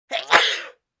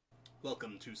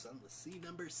Welcome to Sunless Sea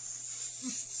number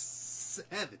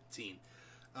 17.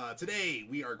 Today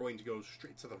we are going to go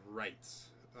straight to the right.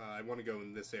 I want to go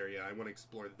in this area. I want to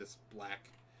explore this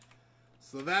black.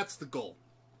 So that's the goal.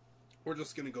 We're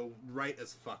just going to go right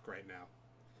as fuck right now.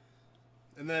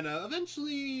 And then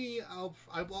eventually I'll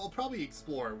probably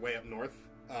explore way up north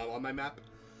on my map.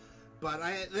 But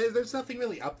there's nothing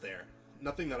really up there.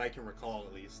 Nothing that I can recall,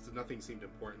 at least. Nothing seemed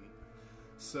important.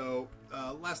 So,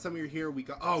 last time we were here, we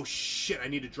got... Oh, shit, I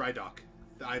need a dry dock.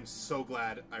 I'm so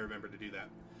glad I remembered to do that.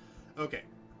 Okay.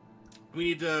 We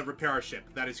need to repair our ship.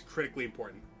 That is critically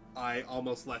important. I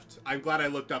almost left. I'm glad I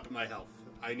looked up at my health.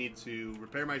 I need to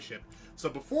repair my ship. So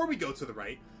before we go to the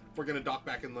right, we're going to dock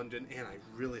back in London, and I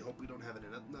really hope we don't have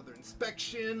another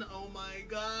inspection. Oh my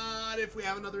god, if we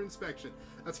have another inspection.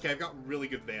 That's okay, I've got really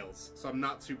good veils, so I'm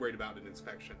not too worried about an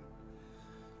inspection.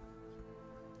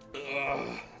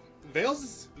 Ugh. Veils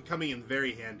is coming in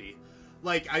very handy.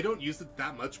 Like, I don't use it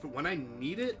that much, but when I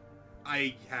need it,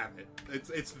 I have it.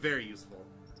 It's very useful.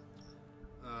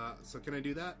 So can I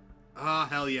do that? Ah,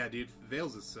 hell yeah, dude.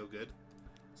 Veils is so good.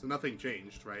 So nothing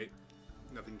changed, right?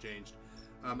 Nothing changed.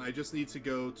 I just need to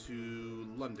go to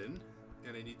London,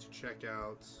 and I need to check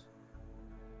out...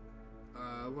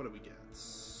 what do we get?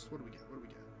 What do we get? What do we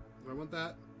get? Do I want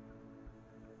that?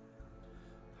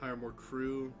 Hire more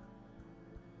crew.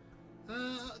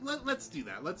 Let's do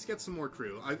that. Let's get some more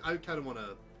crew. I kind of want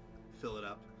to fill it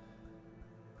up.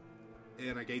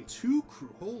 And I gained 2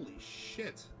 crew. Holy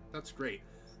shit. That's great.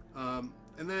 And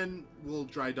then we'll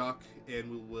dry dock and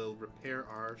we will repair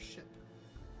our ship.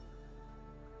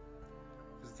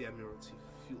 This is the Admiralty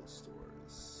fuel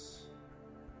stores.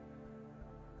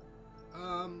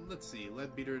 Let's see.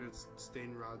 Lead beater and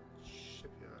stain rod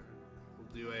shipyard. We'll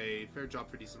do a fair job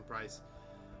for decent price.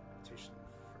 Reputation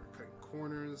for cutting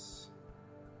corners.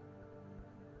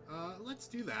 Let's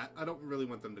do that. I don't really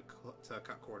want them to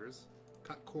cut corners.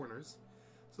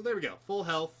 So there we go. Full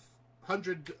health.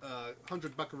 100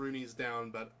 buckaroonies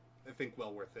down, but I think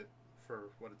well worth it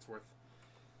for what it's worth.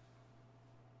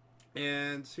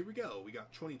 And here we go. We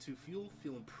got 22 fuel.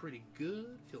 Feeling pretty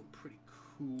good. Feeling pretty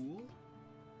cool.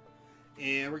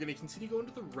 And we're going to continue going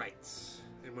to the right.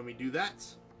 And when we do that,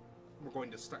 we're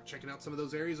going to start checking out some of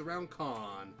those areas around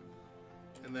Caen.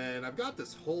 And then I've got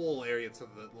this whole area to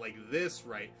the, like this,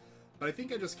 right? But I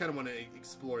think I just kind of want to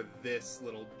explore this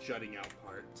little jutting out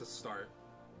part to start.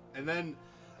 And then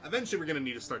eventually we're going to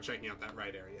need to start checking out that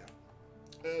right area.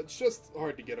 It's just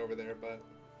hard to get over there, but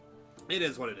it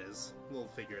is what it is. We'll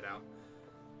figure it out.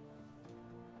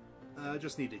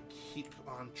 Just need to keep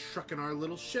on trucking our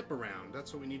little ship around.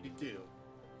 That's what we need to do.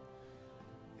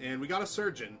 And we got a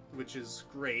surgeon, which is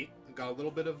great. Got a little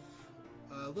bit of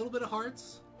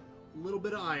hearts. A little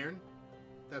bit of iron.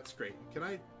 That's great. Can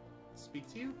I speak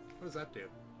to you? What does that do?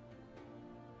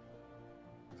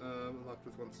 Locked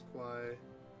with 1 supply.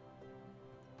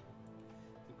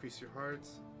 Increase your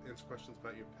hearts. Answer questions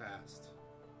about your past.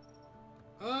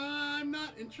 I'm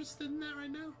not interested in that right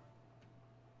now.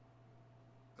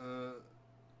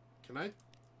 Can I?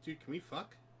 Dude, can we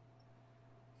fuck?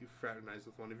 You fraternize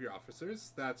with one of your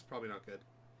officers? That's probably not good.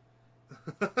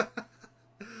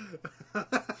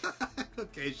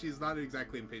 Okay, she's not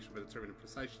exactly impatient, but determined and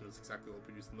precise. She knows exactly what will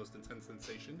produce the most intense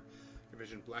sensation. Her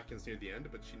vision blackens near the end,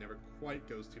 but she never quite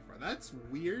goes too far. That's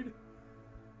weird.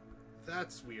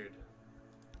 That's weird.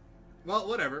 Well,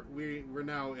 whatever. We're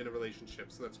now in a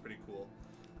relationship, so that's pretty cool.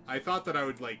 I thought that I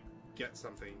would, like, get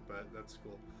something, but that's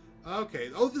cool.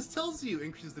 Okay. Oh, this tells you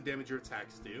increases the damage your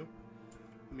attacks do.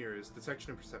 Mirrors.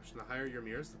 Detection and perception. The higher your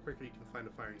mirrors, the quicker you can find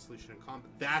a firing solution in combat.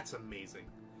 That's amazing.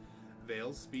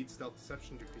 Veils, speed, stealth,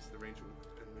 deception, decrease the range of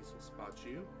enemies will spot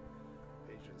you.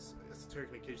 Pages, esoteric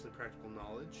and occasionally practical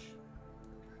knowledge.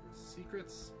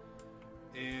 Secrets.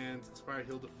 And inspire,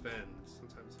 heal, defend.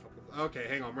 Sometimes help with... Okay,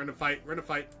 hang on. We're gonna fight. We're gonna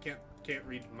fight. Can't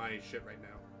read my shit right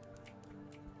now.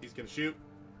 He's gonna shoot.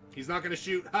 He's not gonna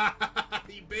shoot. Ha ha ha!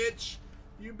 You bitch!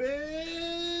 You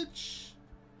bitch!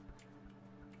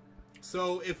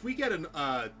 So if we get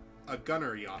a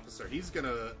gunnery officer, he's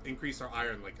gonna increase our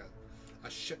iron like a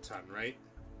shit ton, right?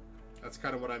 That's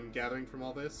kind of what I'm gathering from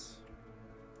all this.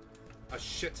 A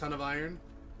shit ton of iron?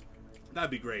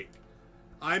 That'd be great.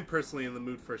 I'm personally in the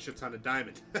mood for a shit ton of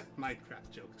diamond.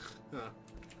 Minecraft joke.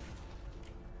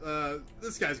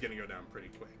 This guy's gonna go down pretty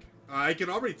quick. I can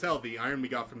already tell the iron we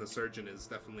got from the surgeon is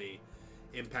definitely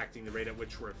impacting the rate at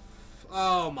which we're...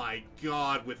 Oh my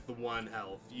god, with the 1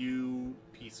 health. You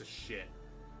piece of shit.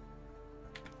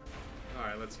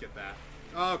 Alright, let's get that.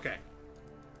 Okay.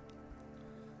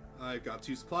 I've got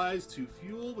 2 supplies, 2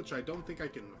 fuel, which I don't think I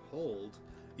can hold.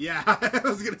 Yeah, I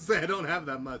was gonna say I don't have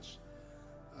that much.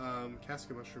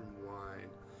 Cask of mushroom wine.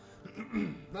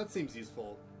 That seems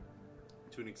useful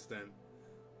to an extent.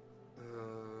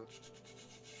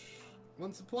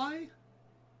 One supply?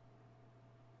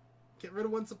 Get rid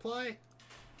of one supply?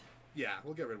 Yeah,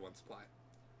 we'll get rid of one supply.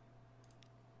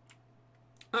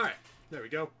 Alright, there we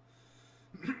go.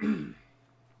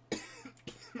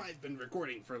 I've been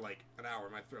recording for like an hour.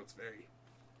 My throat's very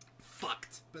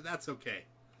fucked, but that's okay.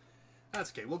 That's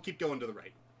okay. We'll keep going to the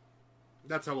right.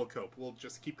 That's how we'll cope. We'll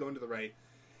just keep going to the right.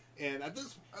 And at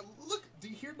this... look, do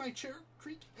you hear my chair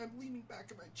creaking? I'm leaning back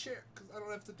in my chair because I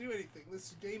don't have to do anything.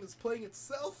 This game is playing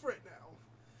itself right now.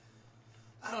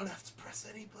 I don't have to press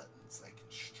any buttons. I can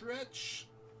stretch.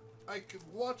 I can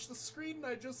watch the screen and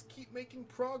I just keep making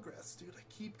progress, dude. I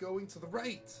keep going to the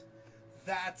right.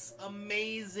 That's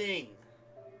amazing.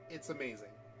 It's amazing.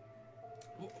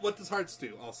 What does hearts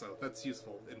do, also? That's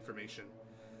useful information.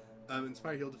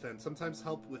 Inspire, heal, defend. Sometimes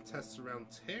help with tests around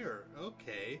terror.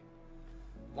 Okay.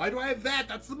 Why do I have that?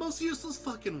 That's the most useless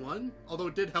fucking one. Although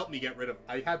it did help me get rid of...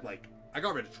 I got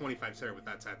rid of 25 terror with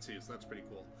that tattoo, so that's pretty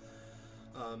cool.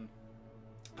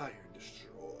 Iron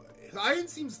Destroy. Iron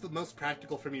seems the most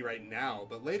practical for me right now,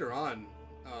 but later on...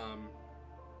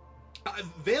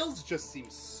 Veils just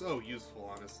seems so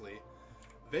useful, honestly.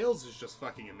 Veils is just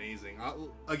fucking amazing.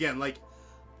 Again, like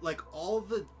all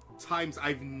the times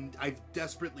I've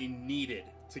desperately needed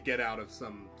to get out of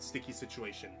some sticky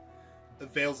situation,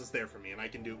 Veils is there for me, and I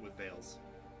can do it with Veils.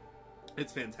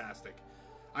 It's fantastic.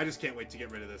 I just can't wait to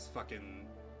get rid of this fucking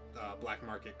black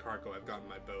market cargo I've got in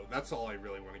my boat. That's all I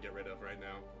really want to get rid of right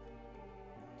now.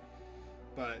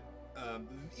 But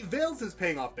Veils is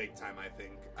paying off big time, I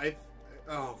think.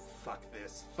 Oh, fuck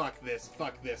this. Fuck this.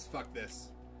 Fuck this. Fuck this.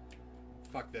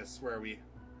 Fuck this. Where are we?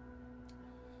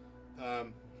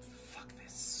 Fuck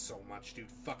this so much, dude.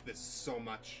 Fuck this so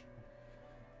much.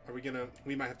 Are we gonna...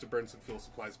 We might have to burn some fuel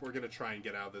supplies, but we're gonna try and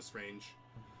get out of this range.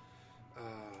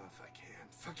 If I can.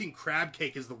 Fucking crab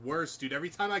cake is the worst, dude. Every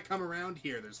time I come around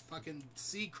here, there's fucking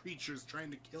sea creatures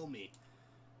trying to kill me.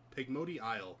 Pygmody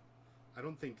Isle. I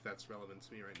don't think that's relevant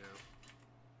to me right now.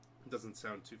 It doesn't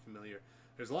sound too familiar.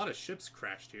 There's a lot of ships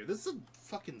crashed here. This is a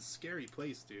fucking scary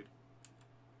place, dude.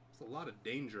 There's a lot of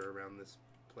danger around this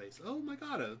place. Oh my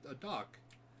god, a dock.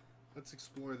 Let's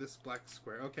explore this black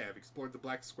square. Okay, I've explored the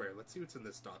black square. Let's see what's in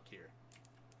this dock here.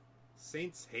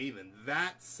 Saints Haven.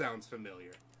 That sounds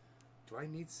familiar. Do I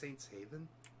need Saints Haven?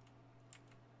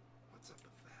 What's up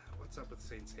with that? What's up with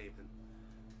Saints Haven?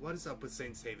 What is up with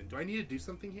Saints Haven? Do I need to do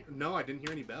something here? No, I didn't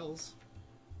hear any bells.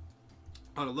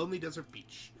 On a lonely desert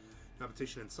beach. No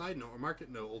habitation inside, no market,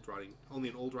 no old rotting, only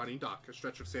an old rotting dock. A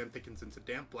stretch of sand thickens into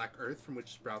damp black earth from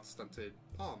which sprouts stunted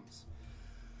palms.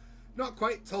 Not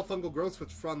quite. Tall fungal growths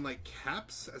which frond like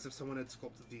caps, as if someone had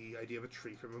sculpted the idea of a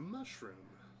tree from a mushroom.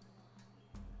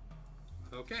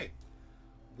 Okay.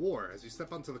 War. As you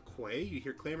step onto the quay, you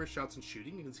hear clamor, shouts, and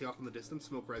shooting. You can see off in the distance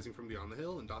smoke rising from beyond the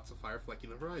hill and dots of fire flecking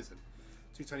the horizon.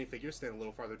 Two tiny figures stand a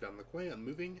little farther down the quay,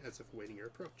 unmoving, as if awaiting your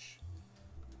approach.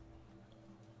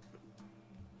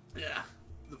 Yeah.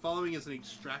 The following is an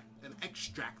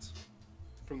extract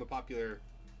from the popular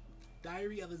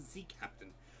Diary of a Sea Captain.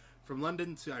 From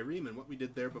London to Irem and what we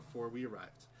did there before we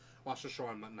arrived. Washed ashore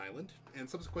on Mutton Island, and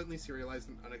subsequently serialized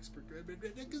in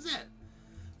unexpurgated Gazette.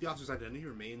 The author's identity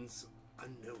remains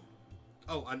unknown.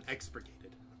 Oh,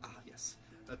 unexpurgated. Ah, yes.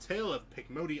 A tale of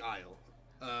Pygmody Isle,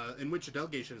 in which a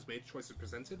delegation is made, choices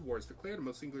presented, war is declared, a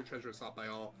most singular treasure is sought by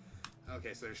all.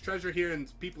 Okay, so there's treasure here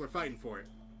and people are fighting for it.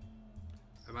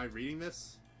 Am I reading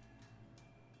this?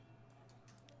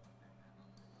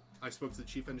 I spoke to the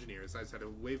chief engineer. His eyes had a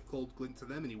wave-cold glint to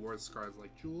them, and he wore his scars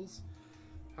like jewels.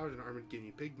 How did an armored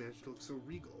guinea pig manage to look so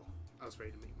regal? I was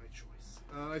ready to make my choice.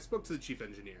 I spoke to the chief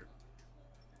engineer.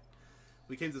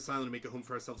 We came to this island to make a home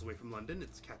for ourselves away from London.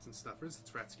 It's cats and snuffers,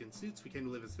 it's rat skin suits. We came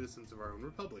to live as citizens of our own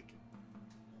republic.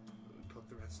 We plucked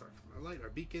the rat star from our light, our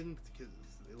beacon, because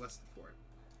they lusted for it.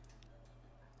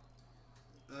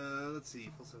 Let's see.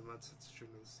 Full 7 months, it's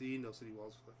streaming on the sea. No city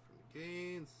walls left from the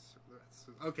gains.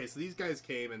 Okay, so these guys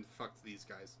came and fucked these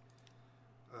guys.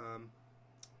 I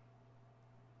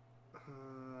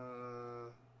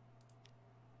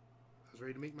was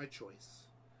ready to make my choice.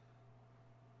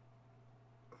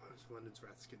 London's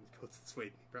rat skin coats that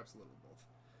swayed me. Perhaps a little of both.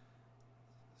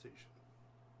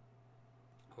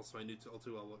 Also, I knew all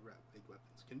too well what rat big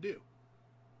weapons can do.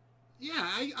 Yeah,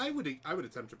 I would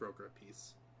attempt to broker a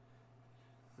peace.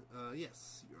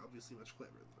 Yes, you're obviously much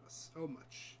cleverer than us. Oh,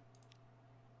 much.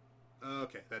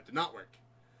 Okay, that did not work.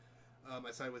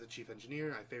 I sided with the chief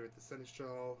engineer. I favored the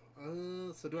seneschal.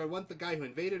 So do I want the guy who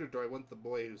invaded, or do I want the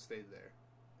boy who stayed there?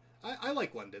 I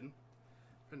like London.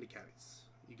 Friendly cabbies.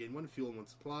 You gain 1 fuel and 1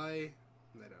 supply.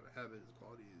 Night out of habit is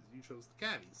qualities. You chose the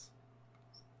cabbies.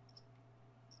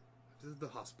 Visited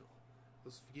the hospital.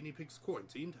 Was guinea pigs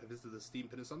quarantined? I visited the steam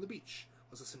pinnace on the beach.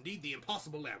 Was this indeed the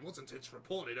impossible land? Wasn't it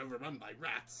reported overrun by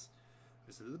rats?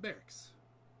 Visited the barracks.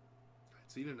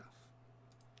 I'd seen enough.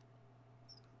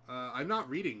 I'm not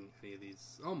reading any of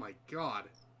these. Oh my god.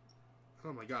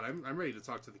 Oh my god, I'm ready to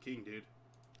talk to the king, dude.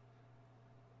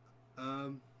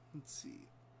 Let's see.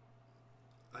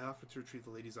 I offered to retrieve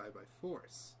the lady's eye by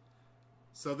force.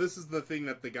 So this is the thing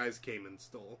that the guys came and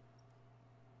stole.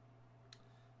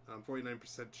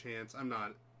 49% chance. I'm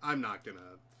not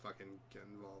gonna fucking get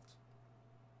involved.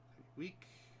 Weak.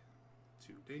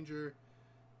 2 danger.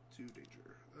 2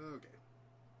 danger. Okay.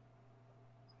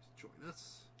 Join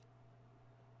us.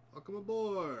 Welcome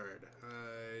aboard.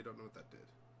 I don't know what that did.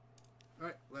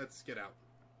 Alright, let's get out.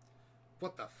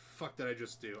 What the fuck did I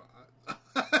just do?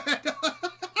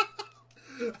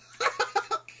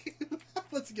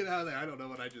 Let's get out of there. I don't know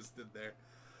what I just did there.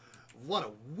 What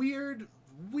a weird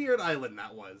island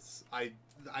that was.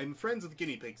 I'm friends with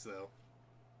guinea pigs, though.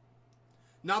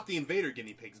 Not the invader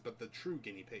guinea pigs, but the true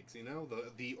guinea pigs, you know?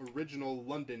 The original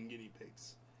London guinea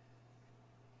pigs.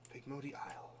 Pigmody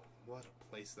Isle. What a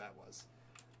place that was.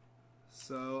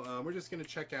 So, we're just going to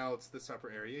check out this upper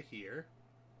area here.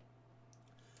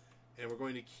 And we're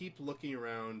going to keep looking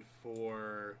around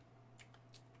for...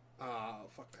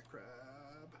 fuck that crab.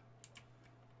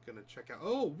 Gonna check out...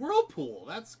 Oh, Whirlpool!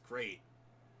 That's great.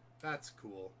 That's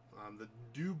cool. The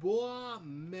Dubois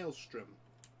Maelstrom.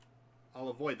 I'll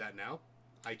avoid that now.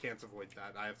 I can't avoid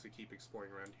that. I have to keep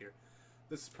exploring around here.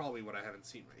 This is probably what I haven't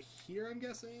seen right here, I'm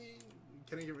guessing.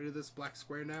 Can I get rid of this black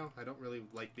square now? I don't really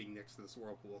like being next to this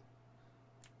whirlpool.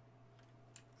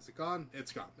 Is it gone?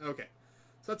 It's gone. Okay.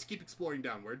 So let's keep exploring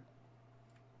downward.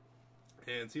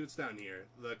 And see what's down here.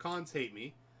 The cons hate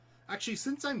me. Actually,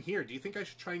 since I'm here, do you think I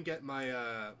should try and get my,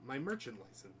 my merchant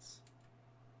license?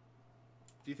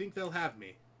 Do you think they'll have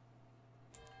me?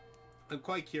 I'm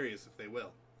quite curious if they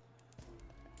will.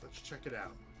 Let's check it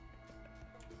out.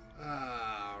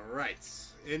 Right.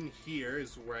 In here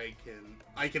is where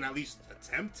I can at least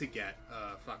attempt to get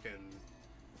a fucking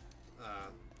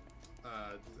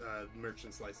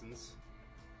merchant's license.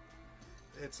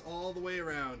 It's all the way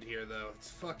around here, though.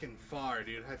 It's fucking far,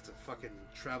 dude. I have to fucking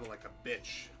travel like a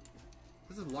bitch.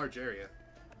 This is a large area.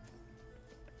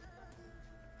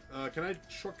 Can I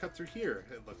shortcut through here,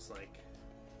 it looks like?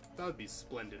 That would be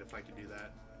splendid if I could do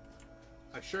that.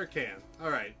 I sure can.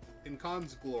 Alright. In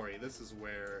Khan's Glory, this is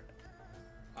where...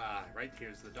 right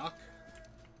here's the dock.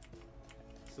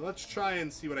 So let's try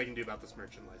and see what I can do about this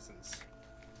merchant license.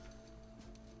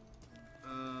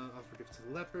 Offer gift to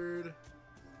the leopard.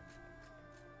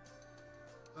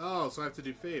 Oh, so I have to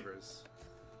do favors.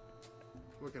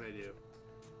 What can I do?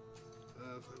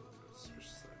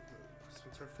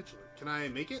 Can I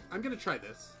make it? I'm gonna try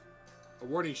this. A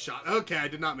warning shot. Okay, I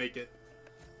did not make it.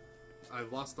 I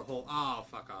lost the whole... Oh,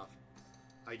 fuck off.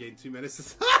 I gained 2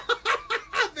 menaces.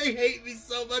 They hate me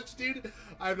so much, dude.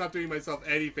 I'm not doing myself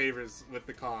any favors with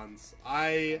the cons.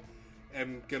 I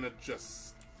am gonna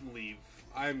just leave.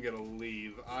 I'm gonna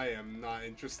leave. I am not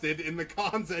interested in the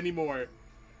cons anymore.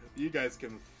 You guys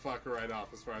can fuck right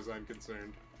off as far as I'm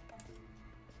concerned.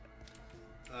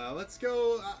 Let's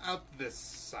go out this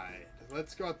side.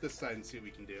 Let's go out this side and see what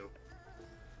we can do.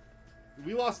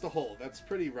 We lost the hole. That's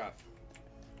pretty rough.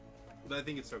 But I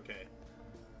think it's okay.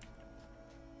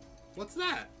 What's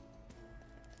that?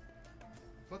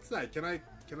 What's that? Can I...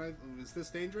 Is this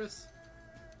dangerous?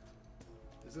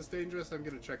 Is this dangerous? I'm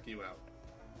gonna check you out.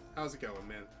 How's it going,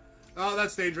 man? Oh,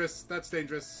 that's dangerous. That's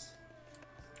dangerous.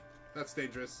 That's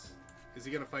dangerous. Is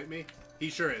he gonna fight me? He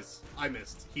sure is. I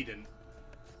missed. He didn't.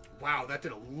 Wow, that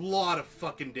did a lot of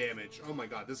fucking damage. Oh my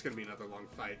god, this is gonna be another long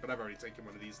fight, but I've already taken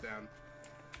one of these down.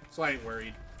 So I ain't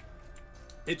worried.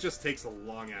 It just takes a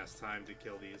long-ass time to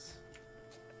kill these.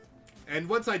 And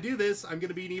once I do this, I'm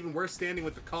gonna be in even worse standing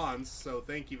with the cons, so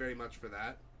thank you very much for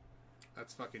that.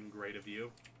 That's fucking great of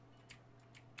you.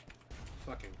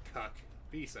 Fucking cuck.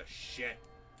 Piece of shit.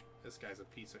 This guy's a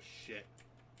piece of shit.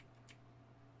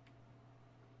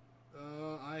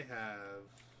 I have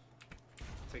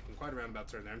taken quite a roundabout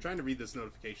turn there. I'm trying to read this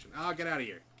notification. Oh, get out of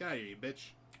here. Get out of here, you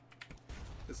bitch.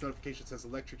 This notification says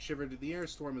electric shiver to the air.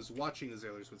 Storm is watching, the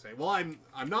sailors would say. Well, I'm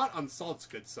not on Salt's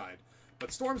good side,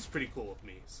 but Storm's pretty cool with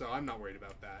me, so I'm not worried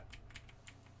about that.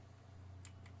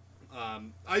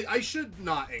 I should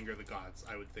not anger the gods,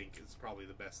 I would think, is probably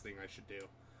the best thing I should do.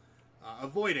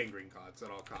 Avoid angering gods at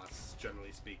all costs,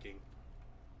 generally speaking.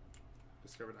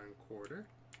 Discovered Iron Quarter.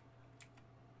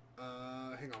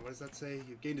 Hang on, what does that say?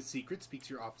 You've gained a secret. Speak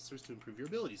to your officers to improve your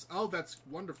abilities. Oh, that's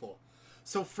wonderful.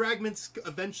 So fragments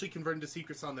eventually convert into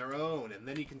secrets on their own, and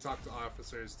then you can talk to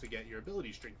officers to get your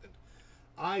ability strengthened.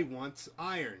 I want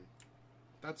iron.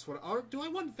 That's what... Or do I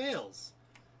want Veils?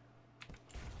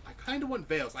 I kind of want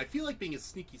Veils. I feel like being a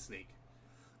sneaky snake.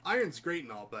 Iron's great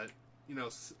and all, but, you know,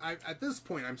 at this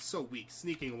point, I'm so weak.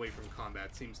 Sneaking away from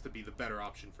combat seems to be the better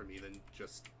option for me than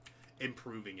just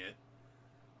improving it.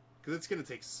 Because it's going to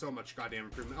take so much goddamn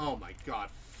improvement. Oh my god.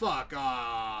 Fuck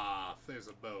off! There's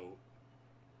a bow.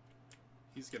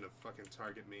 He's going to fucking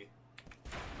target me.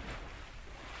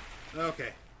 Okay.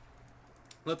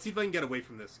 Let's see if I can get away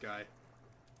from this guy.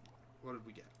 What did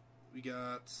we get? We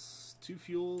got 2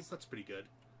 fuels. That's pretty good.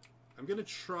 I'm going to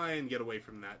try and get away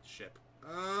from that ship.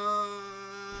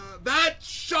 That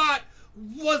shot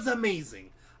was amazing.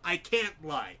 I can't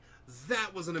lie.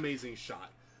 That was an amazing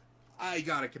shot. I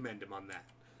gotta commend him on that.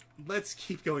 Let's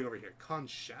keep going over here. Con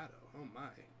Shadow. Oh my.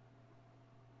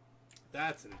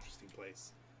 That's an interesting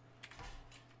place.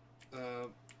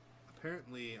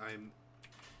 Apparently I'm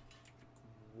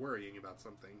worrying about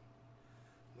something.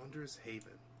 Wondrous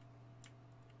Haven.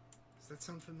 Does that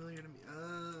sound familiar to me?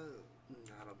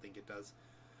 I don't think it does.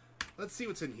 Let's see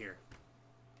what's in here.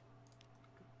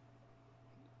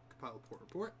 Compile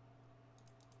report.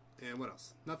 And what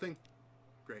else? Nothing?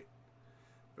 Great.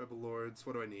 Rebel Lords.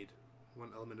 What do I need? 1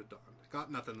 element of dawn.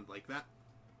 Got nothing like that.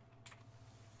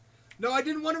 No, I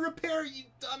didn't want to repair, you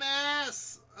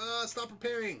dumbass! Stop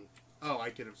repairing. Oh, I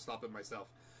could have stopped it myself.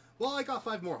 Well, I got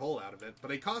 5 more hull out of it,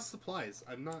 but it costs supplies.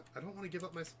 I don't want to give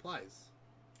up my supplies.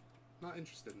 Not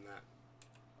interested in that.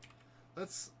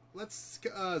 Let's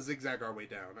zigzag our way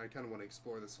down. I kind of want to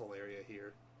explore this whole area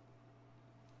here.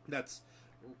 That's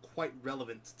quite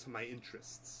relevant to my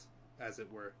interests, as it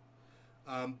were.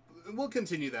 We'll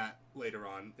continue that later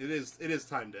on. It is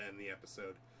time to end the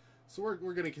episode, so we're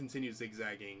going to continue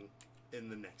zigzagging in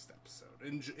the next episode.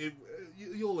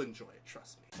 You'll enjoy it,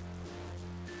 trust me.